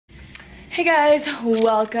Hey guys,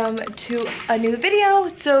 welcome to a new video.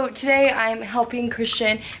 So today I'm helping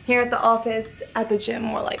Christian here at the office, at the gym,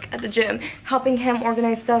 more like at the gym, helping him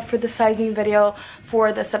organize stuff for the sizing video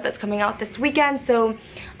for the stuff that's coming out this weekend. So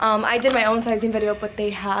I did my own sizing video, but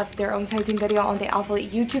they have their own sizing video on the alphalete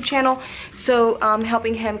YouTube channel. So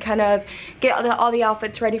helping him kind of get all the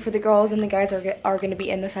outfits ready for the girls, and the guys are going to be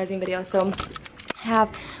in the sizing video. So I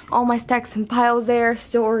have all my stacks and piles there,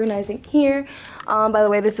 still organizing here. By the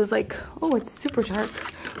way, this is like, oh, it's super dark,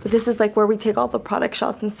 but this is like where we take all the product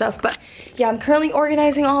shots and stuff. But yeah, I'm currently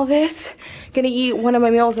organizing all this. Gonna eat one of my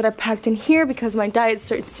meals that I packed in here because my diet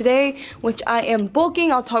starts today, which I am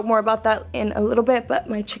bulking. I'll talk more about that in a little bit, but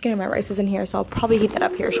my chicken and my rice is in here, so I'll probably heat that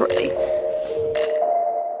up here shortly.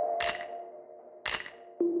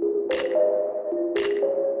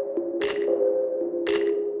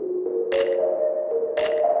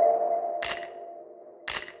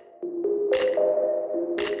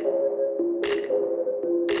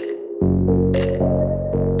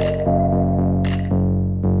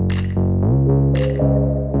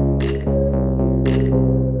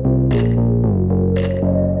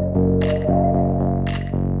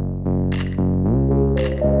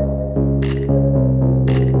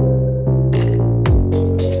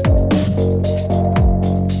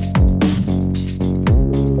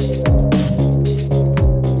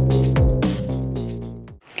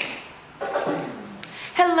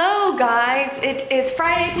 Guys, it is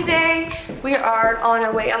Friday today. We are on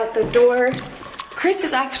our way out the door. Chris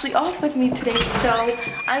is actually off with me today, so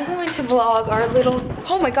I'm going to vlog our little,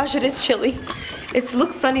 oh my gosh, it is chilly. It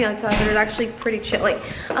looks sunny outside, but it's actually pretty chilly.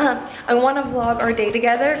 I want to vlog our day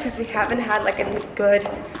together because we haven't had like a good,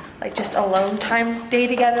 like just alone time day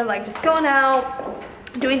together, like just going out,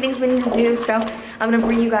 doing things we need to do. So I'm gonna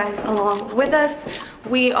bring you guys along with us.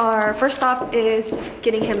 First stop is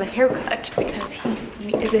getting him a haircut because he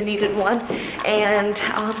is a needed one. And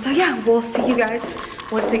so yeah, we'll see you guys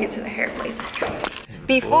once we get to the hair place.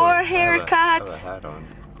 Before haircut.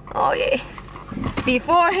 Oh yeah.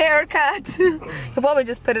 Before haircut. You'll probably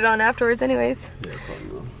just put it on afterwards anyways. Yeah, probably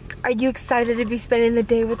will. Are you excited to be spending the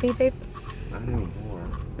day with me, babe? Not anymore.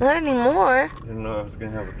 Not anymore? I didn't know I was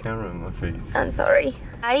gonna have a camera in my face. I'm sorry.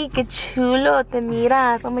 Ay, qué chulo te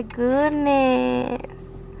miras. Oh my goodness.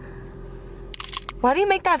 Why do you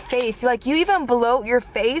make that face? Like, you even bloat your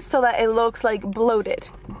face so that it looks like bloated.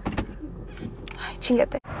 Ay,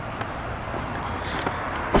 chingate.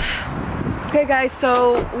 Okay guys,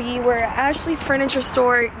 so we were at Ashley's furniture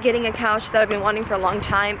store getting a couch that I've been wanting for a long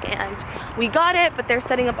time, and we got it, but they're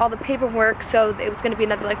setting up all the paperwork, so it was gonna be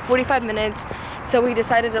another like 45 minutes. So we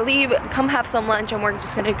decided to leave, come have some lunch, and we're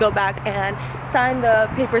just gonna go back and sign the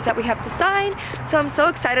papers that we have to sign. So I'm so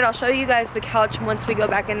excited. I'll show you guys the couch once we go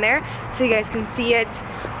back in there so you guys can see it.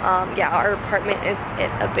 Yeah, our apartment is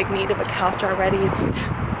in a big need of a couch already. It's just,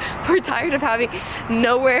 we're tired of having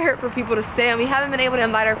nowhere for people to sit, and we haven't been able to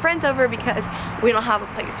invite our friends over because we don't have a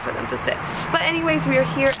place for them to sit. But anyways, we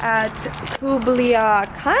are here at Kublai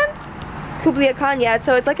Khan, yeah,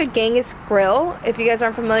 so it's like a Genghis grill. If you guys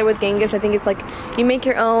aren't familiar with Genghis, I think it's like you make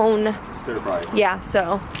your own stir fry. Yeah,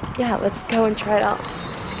 so yeah, let's go and try it out.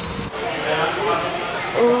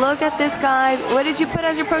 Look at this, guys. What did you put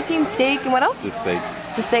as your protein? Steak and what else? Just steak.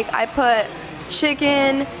 Just steak. I put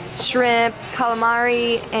chicken, shrimp,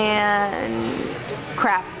 calamari, and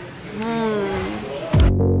crab.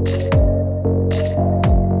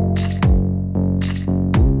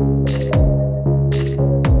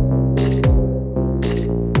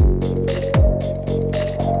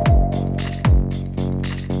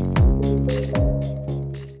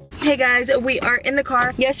 Hey guys, we are in the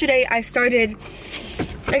car. Yesterday I started,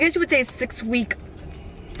 I guess you would say, a 6-week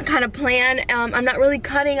kind of plan. I'm not really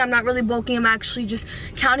cutting, I'm not really bulking, I'm actually just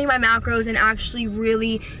counting my macros and actually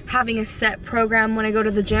really having a set program when I go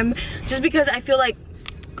to the gym, just because I feel like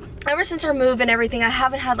ever since our move and everything, I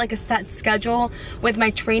haven't had like a set schedule with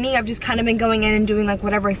my training. I've just kind of been going in and doing like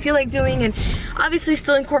whatever I feel like doing, and obviously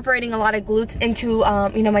still incorporating a lot of glutes into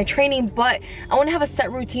you know, my training, but I want to have a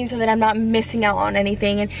set routine so that I'm not missing out on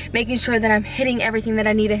anything and making sure that I'm hitting everything that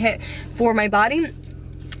I need to hit for my body.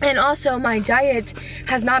 And also, my diet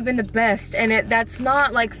has not been the best, and that's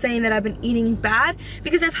not like saying that I've been eating bad,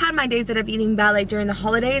 because I've had my days that I've eaten bad, like during the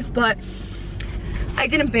holidays, but I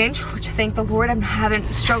didn't binge, which thank the Lord. I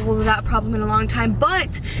haven't struggled with that problem in a long time,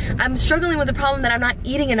 but I'm struggling with the problem that I'm not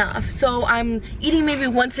eating enough. So I'm eating maybe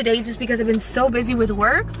once a day just because I've been so busy with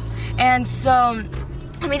work. And so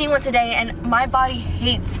I'm eating once a day, and my body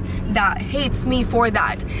hates that, hates me for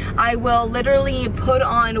that. I will literally put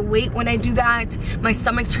on weight when I do that. My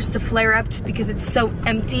stomach starts to flare up just because it's so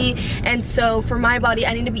empty. And so for my body,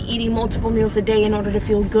 I need to be eating multiple meals a day in order to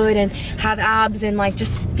feel good and have abs and like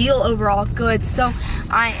just feel overall good. So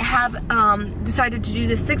I have decided to do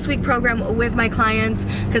this 6-week program with my clients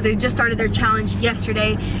because they just started their challenge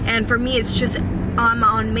yesterday. And for me, it's just I'm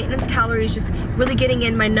on maintenance calories, just really getting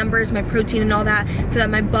in my numbers, my protein and all that, so that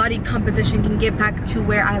my body composition can get back to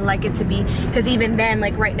where I like it to be. Because even then,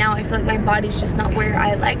 like right now, I feel like my body's just not where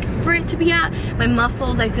I like for it to be at. My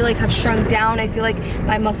muscles, I feel like, have shrunk down. I feel like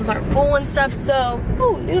my muscles aren't full and stuff. So,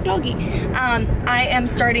 oh, little doggy. I am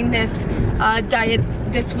starting this diet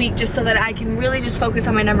this week just so that I can really just focus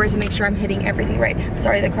on my numbers and make sure I'm hitting everything right.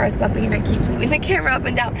 Sorry, the car is bumping and I keep moving the camera up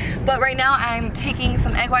and down. But right now I'm taking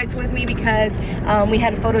some egg whites with me because we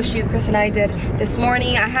had a photo shoot Chris and I did this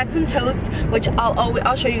morning. I had some toast, which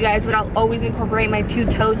I'll show you guys, but I'll always incorporate my 2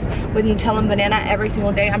 toasts with Nutella and banana every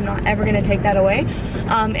single day. I'm not ever gonna take that away.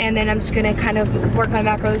 And then I'm just gonna kind of work my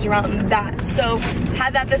macros around that. So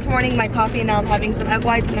had that this morning, my coffee, and now I'm having some egg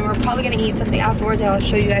whites, and then we're probably gonna eat something afterwards, and I'll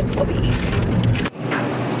show you guys what we eat.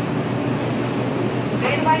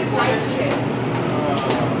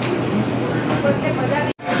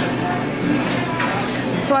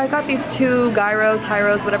 So I got these 2 gyros,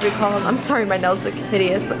 hyros, whatever you call them. I'm sorry, my nails look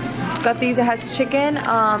hideous, but got these. It has chicken,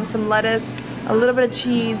 some lettuce, a little bit of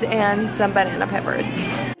cheese, and some banana peppers.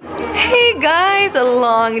 Hey guys, a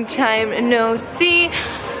long time no see.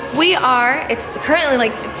 It's currently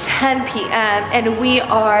like 10 p.m. and we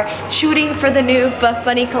are shooting for the new Buff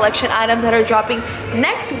Bunny collection items that are dropping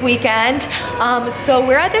next weekend. So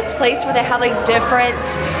we're at this place where they have like different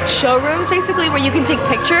showrooms basically where you can take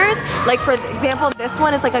pictures. Like for example, this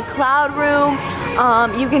one is like a cloud room.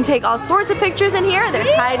 You can take all sorts of pictures in here.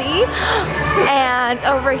 There's Heidi. And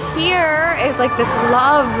over here is like this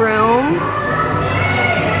love room.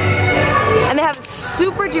 And they have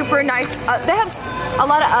super duper nice, they have a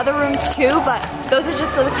lot of other rooms too, but those are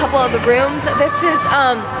just a couple of the rooms. This is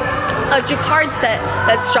a jacquard set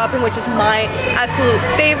that's dropping, which is my absolute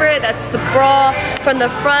favorite. That's the bra from the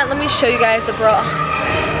front. Let me show you guys the bra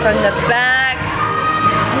from the back.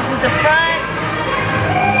 This is the front,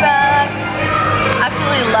 back.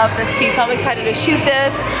 Absolutely love this piece, so I'm excited to shoot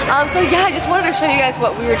this. So yeah, I just wanted to show you guys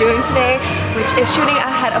what we were doing today, which is shooting. I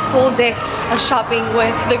had a full day of shopping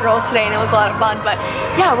with the girls today and it was a lot of fun, but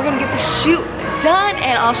yeah, we're gonna get the shoot done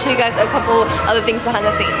and I'll show you guys a couple other things behind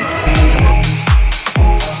the scenes.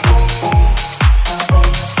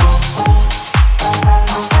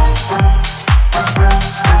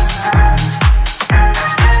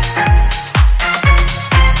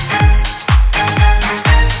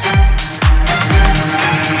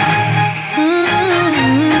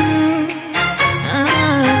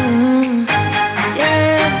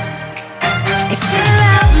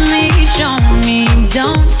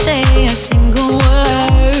 Don't say a single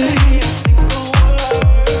word,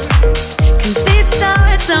 'cause these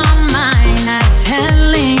thoughts are mine are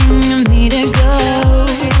telling me to go,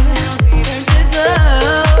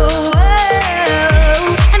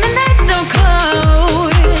 and the night's so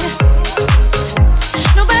cold,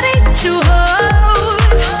 nobody to hold.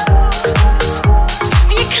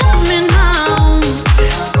 Are you coming home?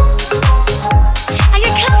 Are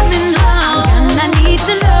you coming home? And I need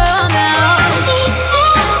to know now.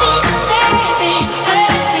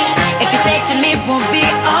 If you say to me, we'll be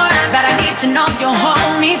alright, but I need to know your heart.